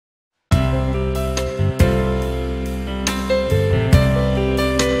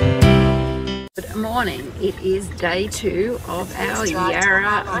Good morning. It is day 2 of our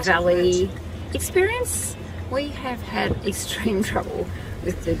Yarra Valley experience. We have had extreme trouble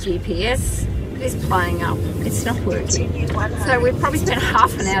with the GPS. It is playing up. It's not working. So we've probably spent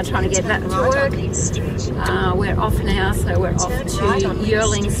half an hour trying to get that to work. We're off now, so we're off to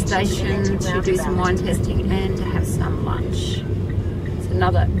Yering Station to do some wine testing and to have some lunch. It's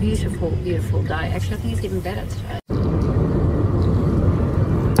another beautiful, beautiful day. Actually, I think it's even better today.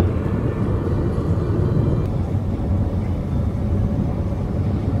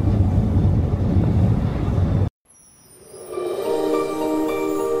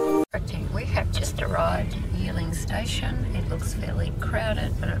 We have just arrived at Yering Station. It looks fairly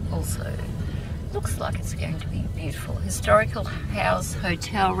crowded, but it also looks like it's going to be beautiful. Historical house,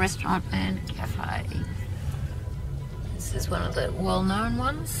 hotel, restaurant and cafe. This is one of the well-known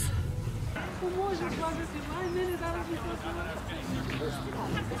ones. I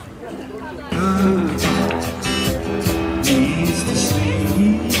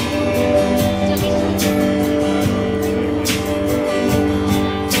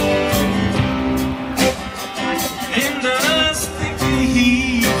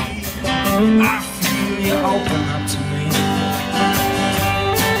feel you open up to me.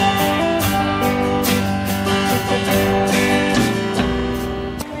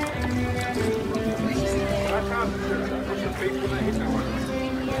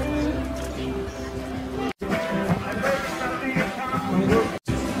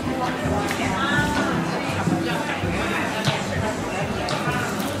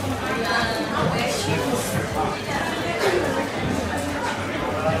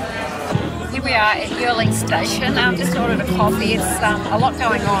 Here we are at Yering Station. I've just ordered a coffee. It's a lot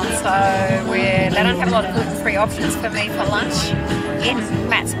going on, so they don't have a lot of gluten-free options for me for lunch. In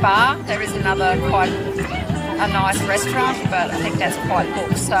Matt's bar, there is another quite a nice restaurant, but I think that's quite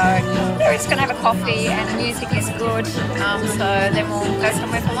booked. So we're just going to have a coffee, and the music is good. So then we'll go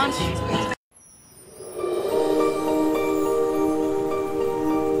somewhere for lunch.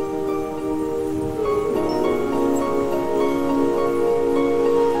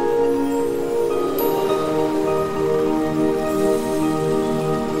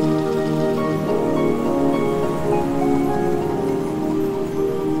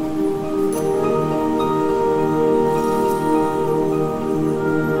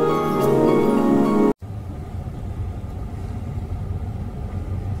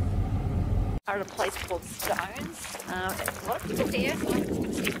 At a place called Stones. There's a lot of people here, so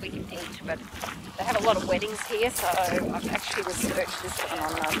let's see if we can eat, but they have a lot of weddings here, so I've actually researched this one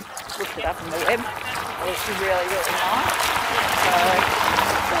on looked it up on the web. It looks really, really nice. So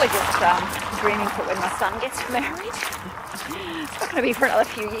really just dreaming for when my son gets married. It's not going to be for another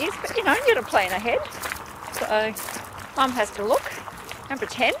few years, but you know, you got to plan ahead. So Mum has to look and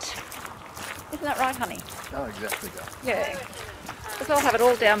pretend. Isn't that right, honey? Oh, exactly. Yeah. Because I'll have it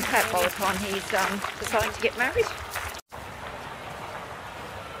all down pat by the time he's deciding to get married.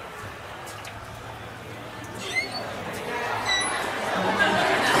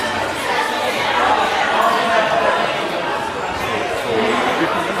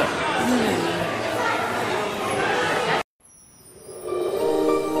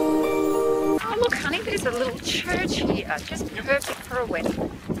 Oh look honey, there's a little church here, just perfect for a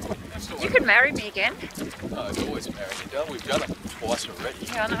wedding. You could marry me again. No, I've always married you, Del. We've done it twice already.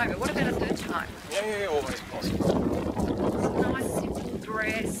 Yeah, I know, but what about a third time? Yeah, always possible. It's a nice simple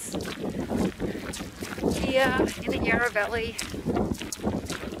dress here in the Yarra Valley.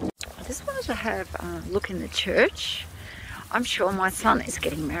 I just wanted to have a look in the church. I'm sure my son is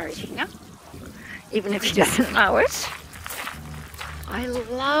getting married here, even if he doesn't know it. I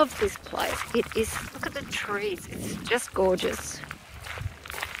love this place. It is, look at the trees, it's just gorgeous.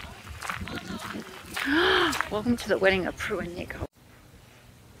 Welcome to the wedding of Prue and Nick.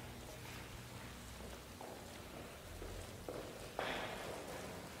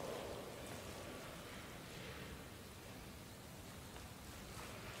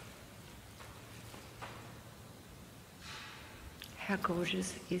 How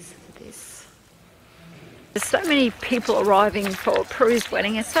gorgeous is this? There's so many people arriving for Prue's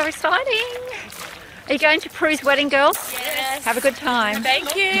wedding. It's so exciting. Are you going to Prue's wedding, girls? Yes. Have a good time.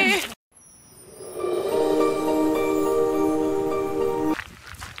 Thank you.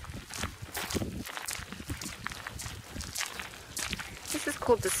 This is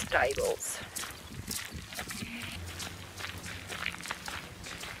called the stables.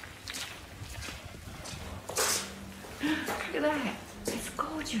 Look at that. It's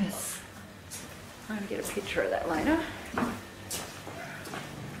gorgeous. I'm going to get a picture of that later.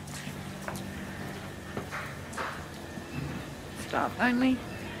 Staff only.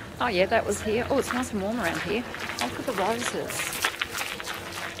 Oh yeah, that was here. Oh, it's nice and warm around here. Oh, look at the roses.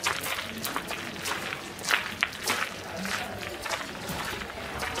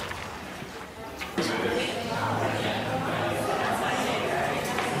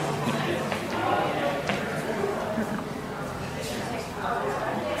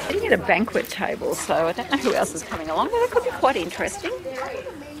 I didn't get a banquet table, so I don't know who else is coming along, but that could be quite interesting.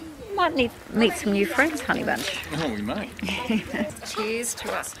 Might meet some new friends, Honey Bunch. Oh, we may. Cheers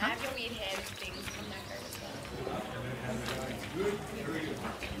to us, huh?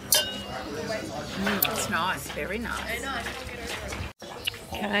 It's nice, very nice.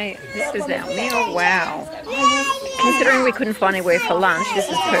 Okay, this is our meal. Wow. Considering we couldn't find anywhere for lunch, this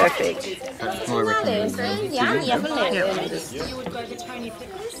is perfect. That's my recommendation. Yeah. You would go to Tony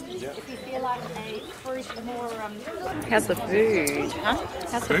Pickles if you feel like a fruit more. How's the food, huh?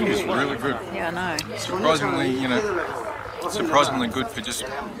 How's the Food is really good. Yeah, I know. Surprisingly good for just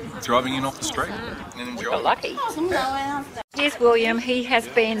driving in off the street and enjoying. Got lucky. Here's William. He has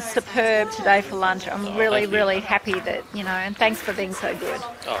been superb today for lunch. I'm really, really happy that, and thanks for being so good.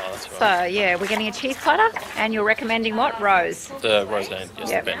 Oh, that's right. So, yeah, we're getting a cheese platter, and you're recommending what? Rose. The Roseanne, yes,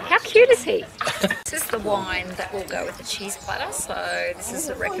 Yep. the Ben. How cute is he? This is the wine that will go with the cheese platter, so this is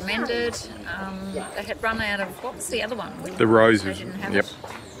the recommended. They had run out of, what was the other one? The roses. They didn't have Yep. it.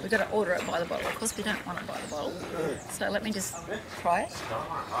 We've got to order it by the bottle. Of course, we don't want it by the bottle. So let me just try it.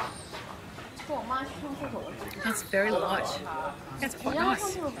 That's very light. That's quite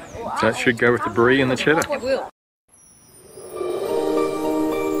nice. That should go with the brie and the cheddar. It will.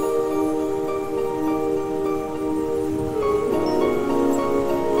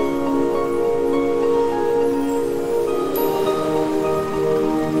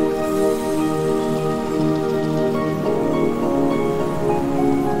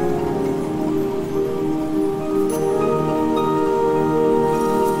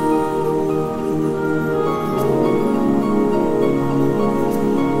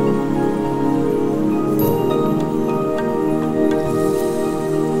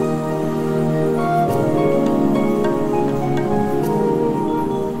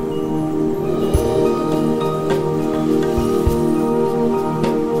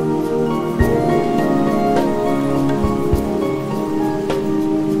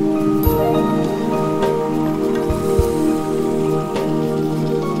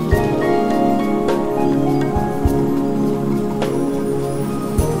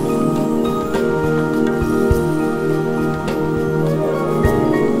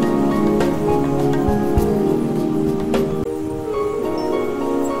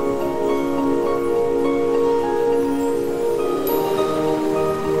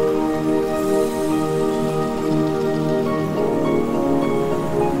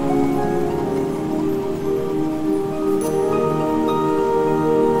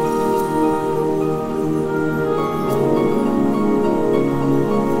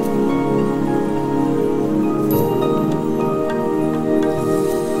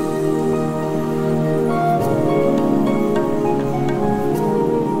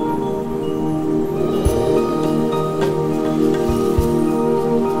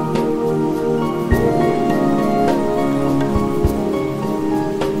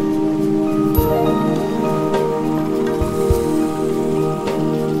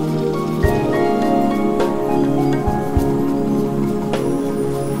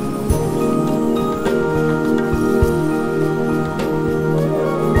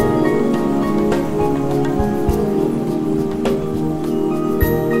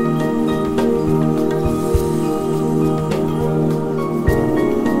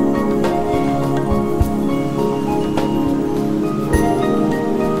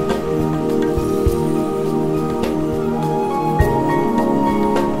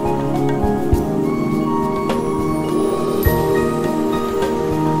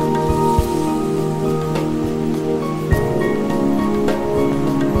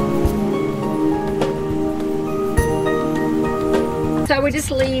 So we're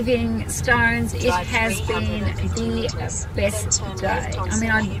just leaving Stones. It has been the best day. I mean,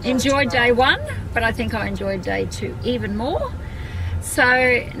 I enjoyed day one, but I think I enjoyed day two even more.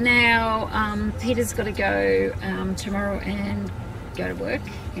 So now Peter's got to go tomorrow and go to work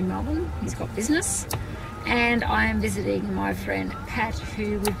in Melbourne. He's got business. And I am visiting my friend Pat,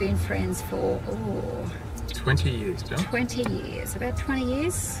 who we've been friends for 20 years, John. 20 years, about 20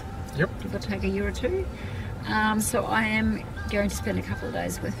 years. Yep. Give or take a year or two. So I am going to spend a couple of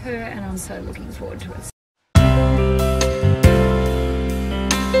days with her, and I'm so looking forward to it.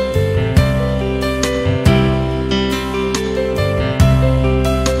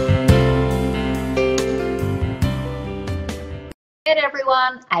 forget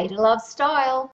everyone, Ada loves style.